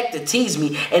my back to tease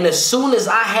me. And as soon as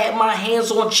I had my hands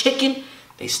on chicken,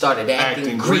 they started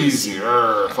acting greasy.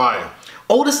 Fire.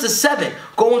 Oldest of 7,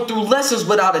 going through lessons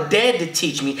without a dad to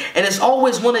teach me. And it's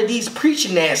always one of these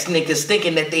preaching ass niggas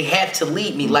thinking that they have to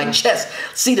lead me. Like Chess,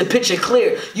 see the picture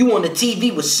clear. You on the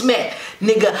TV with Smack.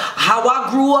 Nigga, how I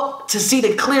grew up to see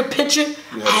the clear picture,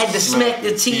 I had to smack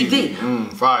the TV.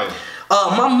 Fire.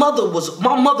 My mother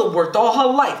worked all her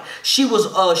life. She was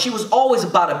always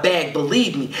about a bag,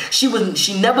 believe me.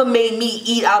 She never made me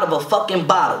eat out of a fucking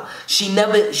bottle. She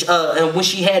never, and when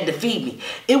she had to feed me,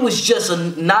 it was just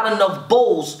not enough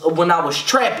bowls when I was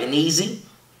trapping, Easy.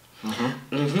 I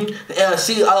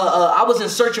was in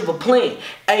search of a plan.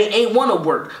 I ain't want to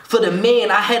work for the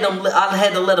man. I had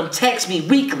to let him tax me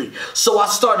weekly. So I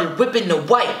started whipping the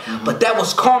white. But that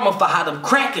was karma for how them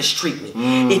crackers treat me.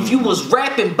 If you was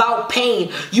rapping about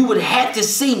pain, you would have to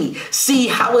see me. See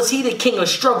how is he the king of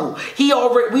struggle? We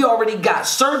already got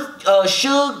Surf,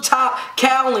 Suge, Taaaawk,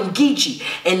 Cal, and Geechee.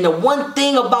 And the one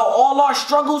thing about all our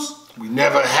struggles, we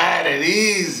never had it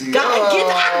easy. I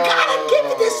gotta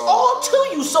give this all to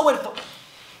you. So it.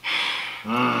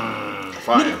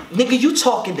 Fire. Nigga, you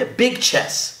talking the big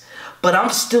chest. But I'm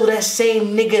still that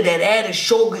same nigga that added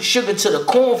sugar to the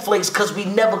cornflakes because we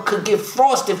never could get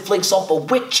frosted flakes off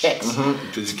of WIC checks.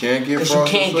 Because you can't get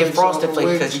frosted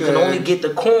flakes because you can only get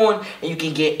the corn and you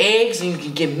can get eggs and you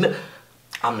can get milk.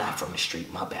 I'm not from the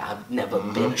street, my bad. I've never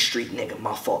been a street nigga,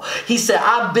 my fault. He said,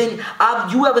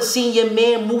 you ever seen your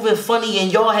man moving funny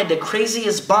and y'all had the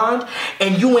craziest bond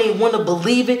and you ain't want to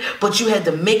believe it, but you had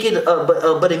to make it,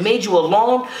 but it made you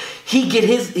alarmed? He get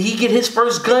his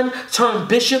first gun, turn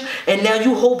bishop, and now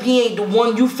you hope he ain't the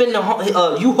one you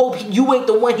finna, you hope you ain't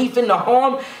the one he finna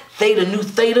harm? Theta, new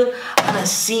Theta, I done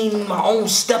seen my own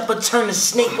stepper turn a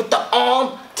snake with the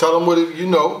arm. Tell him what you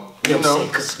know. You know what I'm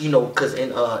saying? Cause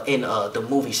in the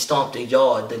movie Stomp the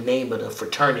Yard, the name of the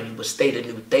fraternity was Theta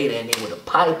Nu Theta, and they were the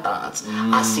pythons.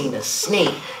 I seen a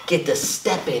snake get the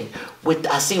stepping with.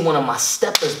 I seen one of my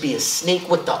steppers be a snake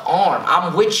with the arm.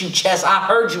 I'm with you, Chess. I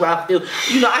heard you. I feel.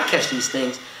 I catch these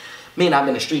things. Me and I've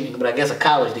been a street nigga, but I guess a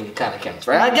college nigga kind of counts,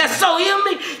 right? I guess so. You know what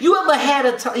I mean? You ever had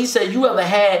a time? He said you ever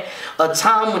had a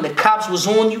time when the cops was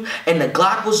on you and the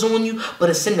Glock was on you, but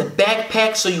it's in the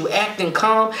backpack, so you acting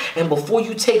calm, and before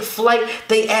you take flight,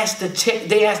 they asked to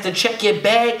check your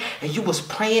bag, and you was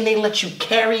praying they let you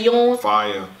carry on.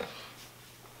 Fire.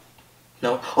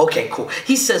 No? Okay, cool.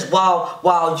 He says,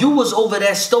 while you was over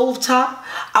that stovetop,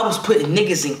 I was putting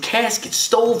niggas in caskets,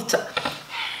 stuffing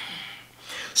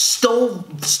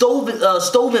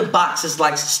boxes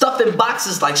like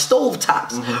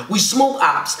stovetops. We smoke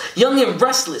ops, young and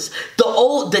restless.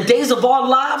 The days of our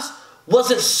lives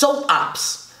wasn't soap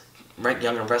ops. Right,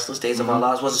 young and restless, days of our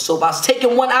lives wasn't soap ops.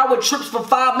 Taking 1 hour trips for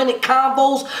 5-minute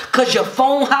combos cause your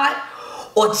phone hot,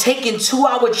 or taking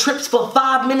 2-hour trips for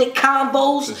 5-minute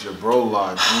combos. It's your bro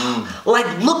lodge.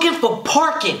 Like looking for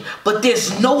parking, but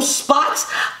there's no spots.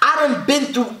 I done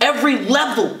been through every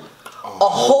level. A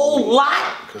whole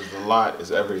lot. Because the lot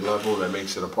is every level that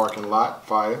makes it a parking lot.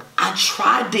 Fire. I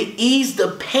tried to ease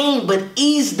the pain, but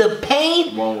ease the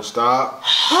pain won't stop.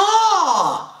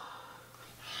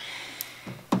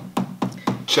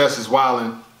 Chess is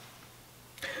wildin'.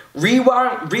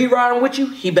 Rewiring with you,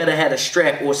 he better had a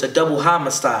strap or it's a double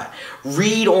homicide.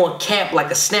 Read on camp like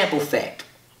a Snapple fact.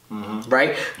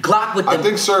 Right? Glock with the... I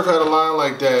think Surf had a line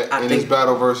like that in his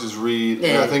battle versus Reed.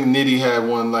 Yeah. And I think Nitty had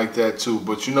one like that too.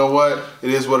 But you know what? It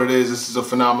is what it is. This is a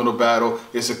phenomenal battle.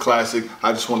 It's a classic.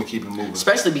 I just want to keep it moving.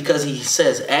 Especially because he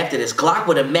says after this, Glock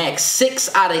with a max,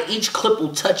 6 out of each clip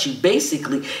will touch you.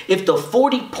 Basically, if the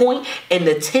 40 point and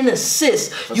the 10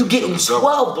 assists, you getting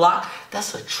 12 block.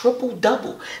 That's a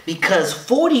triple-double because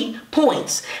 40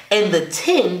 points and the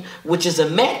 10, which is a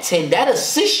MAC 10, that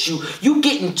assists you. You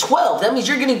getting 12. That means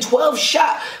you're getting 12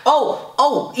 shot.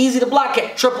 Oh, easy to block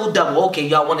at triple-double. Okay,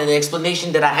 y'all wanted an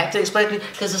explanation that I had to explain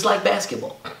because it's like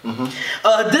basketball.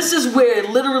 This is where it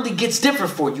literally gets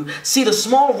different for you. See, the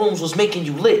small rooms was making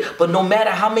you lit, but no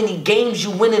matter how many games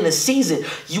you win in a season,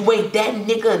 you ain't that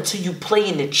nigga until you play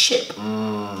in the chip.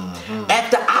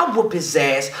 After I whoop his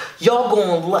ass,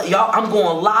 I'm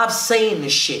going live saying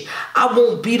this shit. I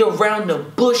won't beat around the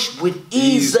bush with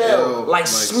Eazy like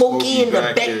Smokey in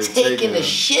the back taking the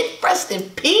shit. Rest in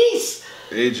peace.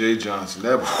 AJ Johnson.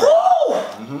 That was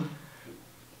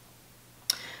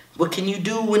What can you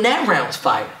do when that round's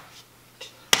fired?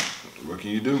 What can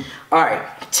you do? All right.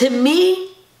 To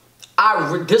me,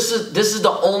 this is the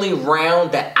only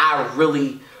round that I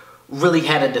really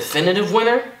had a definitive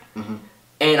winner.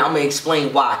 And I'm gonna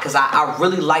explain why, cause I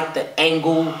really like the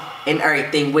angle and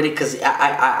everything with it, cause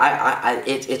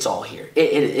it's all here.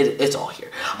 It's all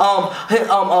here.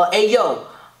 Hey yo,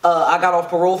 I got off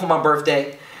parole for my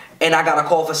birthday, and I got a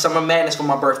call for Summer Madness for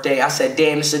my birthday. I said,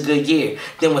 damn, this is a good year.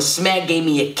 Then when Smack gave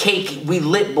me a cake, we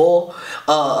lit, boy.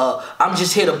 I'm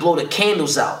just here to blow the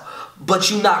candles out.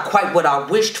 but you not quite what I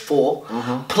wished for.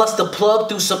 Plus the plug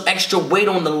threw some extra weight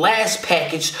on the last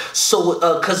package, so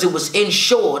cause it was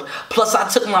insured. Plus I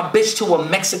took my bitch to a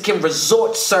Mexican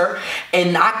resort, sir,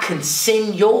 and I can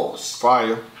send yours.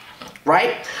 Fire.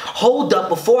 Right? Hold up,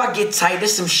 before I get tight,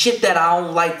 there's some shit that I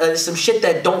don't like, some shit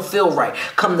that don't feel right.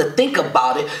 Come to think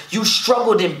about it, you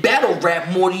struggled in battle rap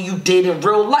more than you did in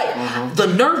real life. The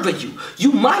nerve of you.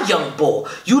 You my young boy.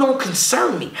 You don't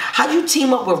concern me. How you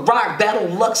team up with Rock, Battle,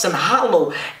 Lux, and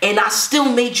Hollow, and I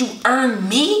still made you earn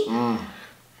me?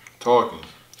 Talking.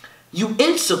 You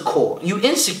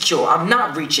insecure. I'm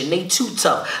not reaching. They too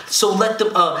tough. So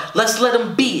let's let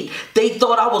them be it. They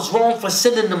thought I was wrong for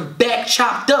sending them back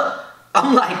chopped up.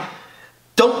 I'm like,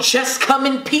 don't chess come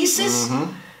in pieces?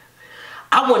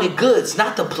 I wanted goods,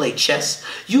 not to play chess.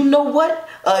 You know what?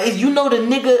 You know the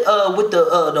nigga with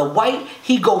the white,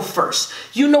 he go first.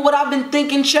 You know what I've been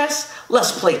thinking, chess?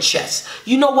 Let's play chess.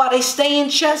 You know why they stay in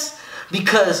chess?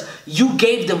 Because you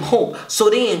gave them hope, so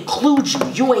they include you.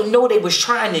 You ain't know they was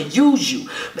trying to use you.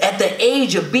 At the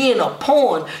age of being a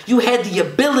pawn, you had the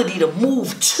ability to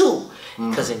move too.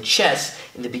 Because in chess,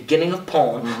 in the beginning of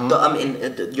pawn,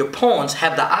 your pawns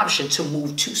have the option to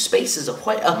move 2 spaces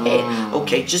ahead.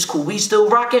 Okay, just cool. We still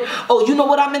rocking. Oh, you know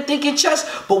what I've been thinking, chess?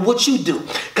 But what you do?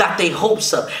 Got their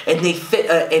hopes up and they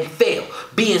fail.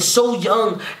 Being so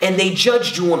young and they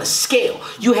judged you on a scale.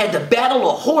 You had to battle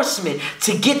a horseman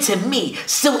to get to me.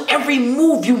 Still, every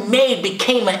move you made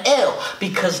became an L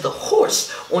because the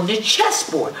horse on the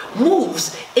chessboard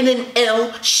moves in an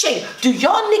L shape. Do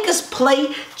y'all niggas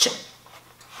play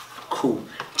Cool.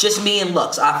 Just me and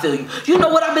Lux. I feel you. You know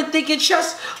what I've been thinking,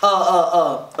 Chess?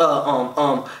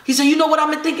 He said, you know what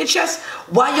I've been thinking, Chess?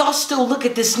 Why y'all still look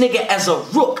at this nigga as a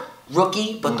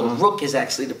rookie, but the rook is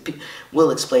actually the...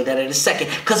 We'll explain that in a second.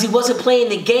 Because he wasn't playing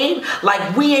the game.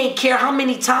 Like, we ain't care how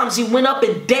many times he went up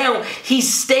and down. He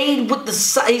stayed with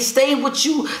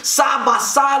you side by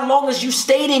side long as you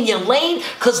stayed in your lane.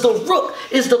 Because the rook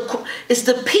is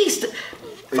the piece that...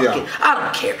 Fuck it. I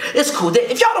don't care. It's cool.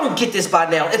 If y'all don't get this by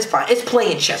now, it's fine. It's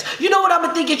playing chess. You know what I've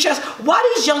been thinking, chess? Why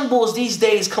these young boys these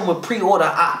days come with pre-order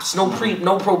ops? No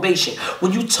probation.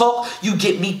 When you talk, you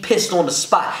get me pissed on the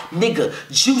spot. Nigga,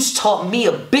 Juice taught me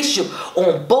a bishop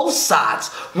on both sides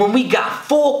when we got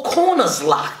 4 corners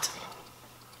locked.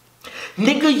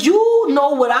 Nigga, you know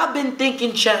what I've been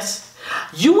thinking, chess?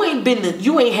 You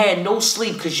ain't had no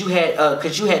sleep because you had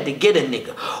to get a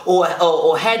nigga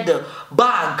or had to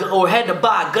buy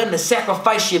a gun to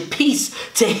sacrifice your peace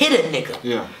to hit a nigga.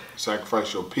 Yeah,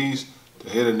 sacrifice your peace to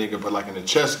hit a nigga, but like in a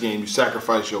chess game, you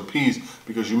sacrifice your piece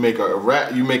because you make a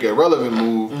irrelevant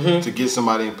move to get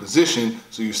somebody in position,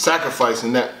 so you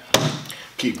sacrificing that.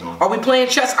 Keep going. Are we playing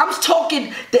chess? I'm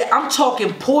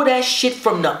talking pour that shit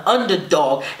from the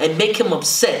underdog and make him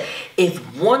upset. If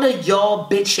one of y'all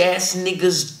bitch ass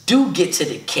niggas do get to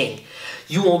the king,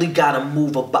 you only gotta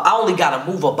move about. I only gotta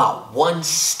move about 1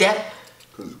 step.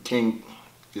 Because the king.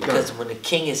 Because when the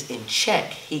king is in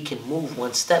check, he can move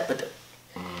 1 step. But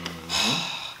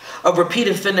a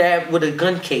repeated fender with a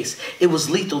gun case. It was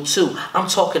lethal too. I'm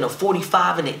talking a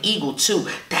 45 and an Eagle too.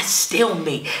 That's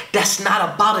stalemate. That's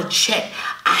not about a check.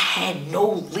 I had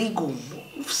no legal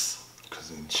moves.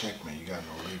 Because in check, man, you got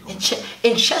no legal moves.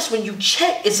 In chess, when you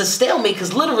check, it's a stalemate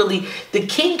because literally the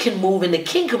king can move and the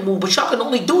king can move, but y'all can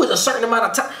only do it a certain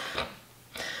amount of time.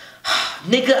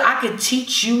 Nigga, I could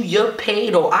teach you your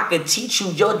pain or I could teach you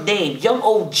your name. Young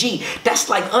OG, that's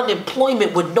like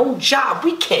unemployment with no job.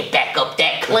 We can't back up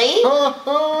that claim.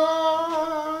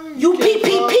 You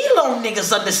PPP loan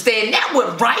niggas understand that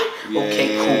one, right? Yeah,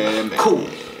 okay, cool.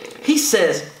 He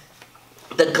says,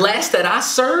 the glass that I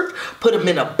served, put them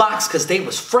in a box because they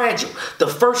was fragile. The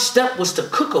first step was to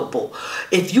cookable.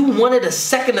 If you wanted a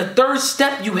second or third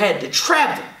step, you had to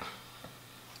travel.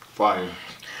 Fire.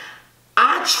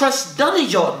 I trust none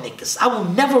of y'all niggas. I will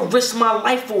never risk my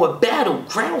life for a battle.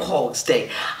 Groundhog's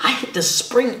Day. I hit the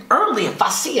spring early if I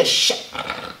see a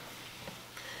shot.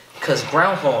 Because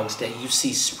Groundhog's Day, you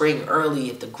see spring early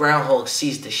if the groundhog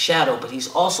sees the shadow. But he's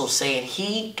also saying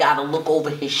he got to look over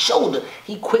his shoulder.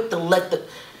 He quick to let the...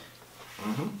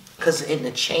 Because in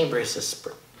the chamber it's a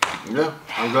spring. Yeah,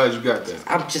 I'm glad you got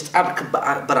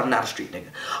that. But I'm not a street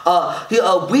nigga.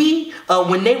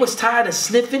 When they was tired of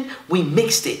sniffing, we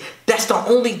mixed it. That's the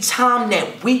only time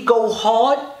that we go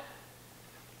hard.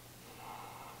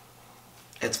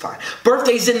 That's fine.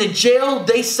 Birthdays in the jail,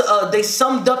 they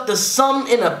summed up the sum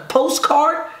in a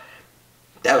postcard.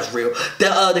 That was real.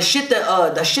 The shit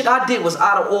I did was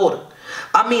out of order.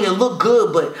 I mean, it looked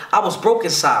good, but I was broke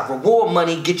inside. Reward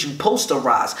money get you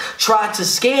posterized. Try not to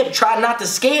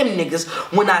scam niggas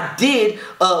when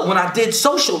I did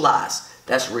socialize.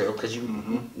 That's real, cause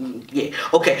you, yeah.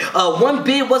 Okay, one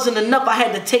bid wasn't enough. I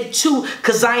had to take two,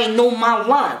 cause I ain't know my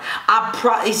line.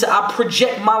 He said I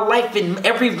project my life in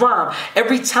every rhyme.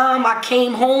 Every time I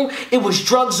came home, it was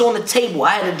drugs on the table.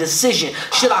 I had a decision.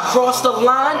 Should I cross the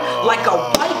line like a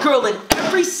white girl in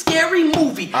every scary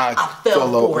movie? I fell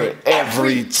for it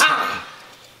every time.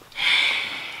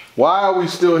 Why are we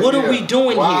still here? What are we doing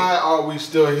here? Why are we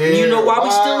still here? You know why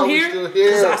we still here?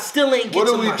 Because I still ain't get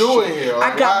to my shit. What are we doing here?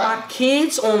 I got my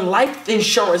kids on life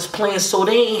insurance plans, so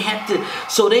they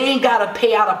ain't gotta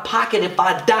pay out of pocket if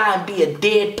I die and be a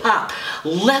dead pop.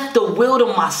 Left the will to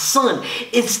my son.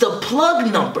 It's the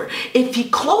plug number. If he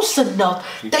close enough,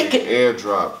 they can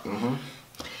airdrop.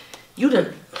 You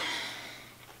done.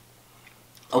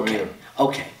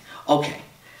 Okay.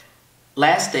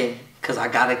 Last thing. Cause I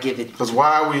gotta give it. Cause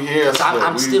why are we here?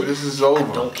 I'm still. This is over.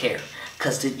 I don't care.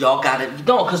 Cause y'all gotta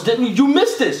no. Cause you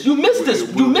missed this. You missed this.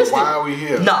 You missed it. Why are we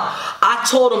here? Nah, I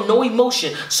told them no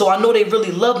emotion, so I know they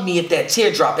really love me at that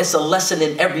teardrop. It's a lesson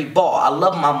in every bar. I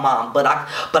love my mom, but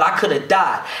I could have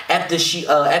died after she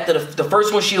after the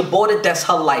first one she aborted. That's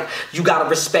her life. You gotta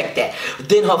respect that.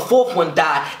 Then her fourth one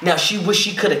died. Now she wish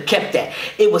she could have kept that.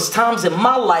 It was times in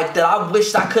my life that I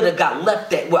wished I could have got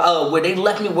left at where they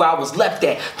left me where I was left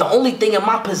at. The only thing in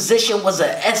my position was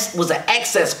an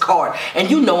access card,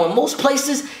 and you know in most places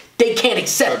they can't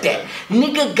accept that.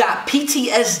 Nigga got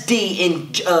PTSD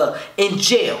in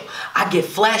jail. I get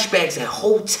flashbacks in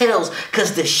hotels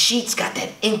cause the sheets got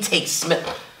that intake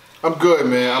smell. I'm good,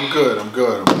 man. I'm good.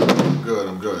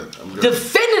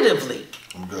 Definitively.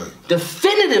 I'm good.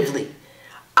 Definitively,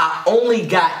 I only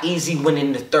got Eazy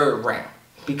winning the third round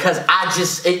because I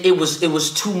just it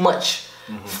was too much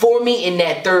for me in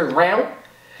that third round.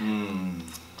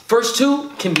 First two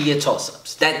can be your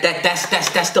toss-ups.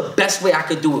 That's the best way I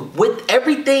could do it. With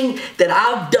everything that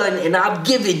I've done and I've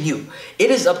given you,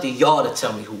 it is up to y'all to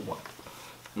tell me who won.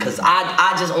 Cause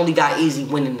I just only got Eazy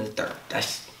winning the third.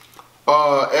 That's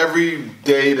every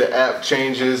day the app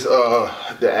changes.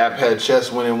 The app had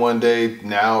Chess winning one day.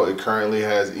 Now it currently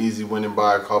has Eazy winning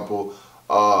by a couple.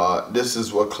 This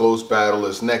is a close battle.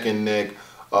 It's neck and neck.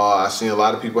 I see a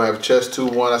lot of people have Chess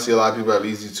 2-1. I see a lot of people have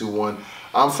Eazy 2-1.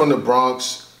 I'm from the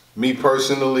Bronx. Me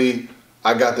personally,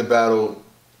 I got the battle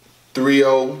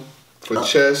 3-0 for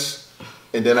Chess,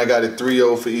 and then I got it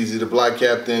 3-0 for Eazy the Black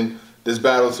Captain. This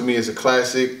battle to me is a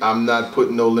classic. I'm not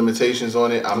putting no limitations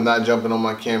on it. I'm not jumping on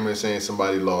my camera and saying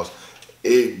somebody lost.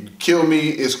 It killed me.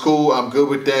 It's cool. I'm good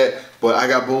with that. But I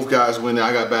got both guys winning.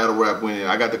 I got battle rap winning.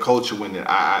 I got the culture winning.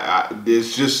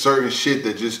 There's just certain shit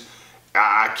that just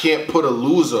I can't put a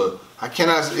loser. I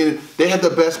cannot. They had the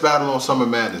best battle on Summer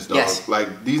Madness, dog. Yes.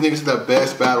 Like these niggas had the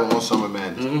best battle on Summer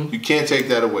Madness. You can't take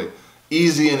that away.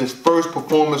 Eazy in his first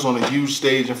performance on a huge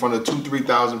stage in front of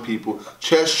 2,000-3,000 people.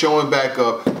 Chess showing back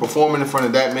up, performing in front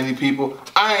of that many people.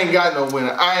 I ain't got no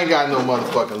winner. I ain't got no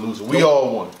motherfucking loser. We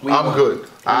all won. I'm good.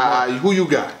 Who you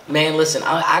got? Man, listen,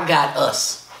 I got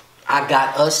us. I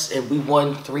got us, and we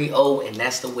won 3-0, and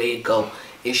that's the way it go.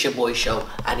 It's your boy show.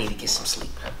 I need to get some sleep.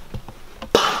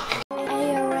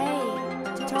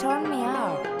 Turn me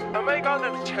out. Oh my god,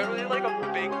 I'm totally like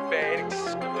a big fan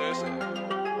exclusive.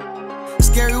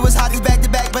 Scary was hot as back to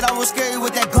back, but I was scary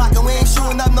with that Glock. And we ain't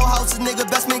shooting up no houses, nigga.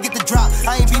 Best man get the drop.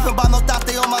 I ain't beefing about no thought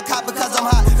they on my cop because I'm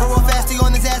hot. I roll fast, he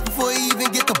on his ass before he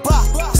even get the block.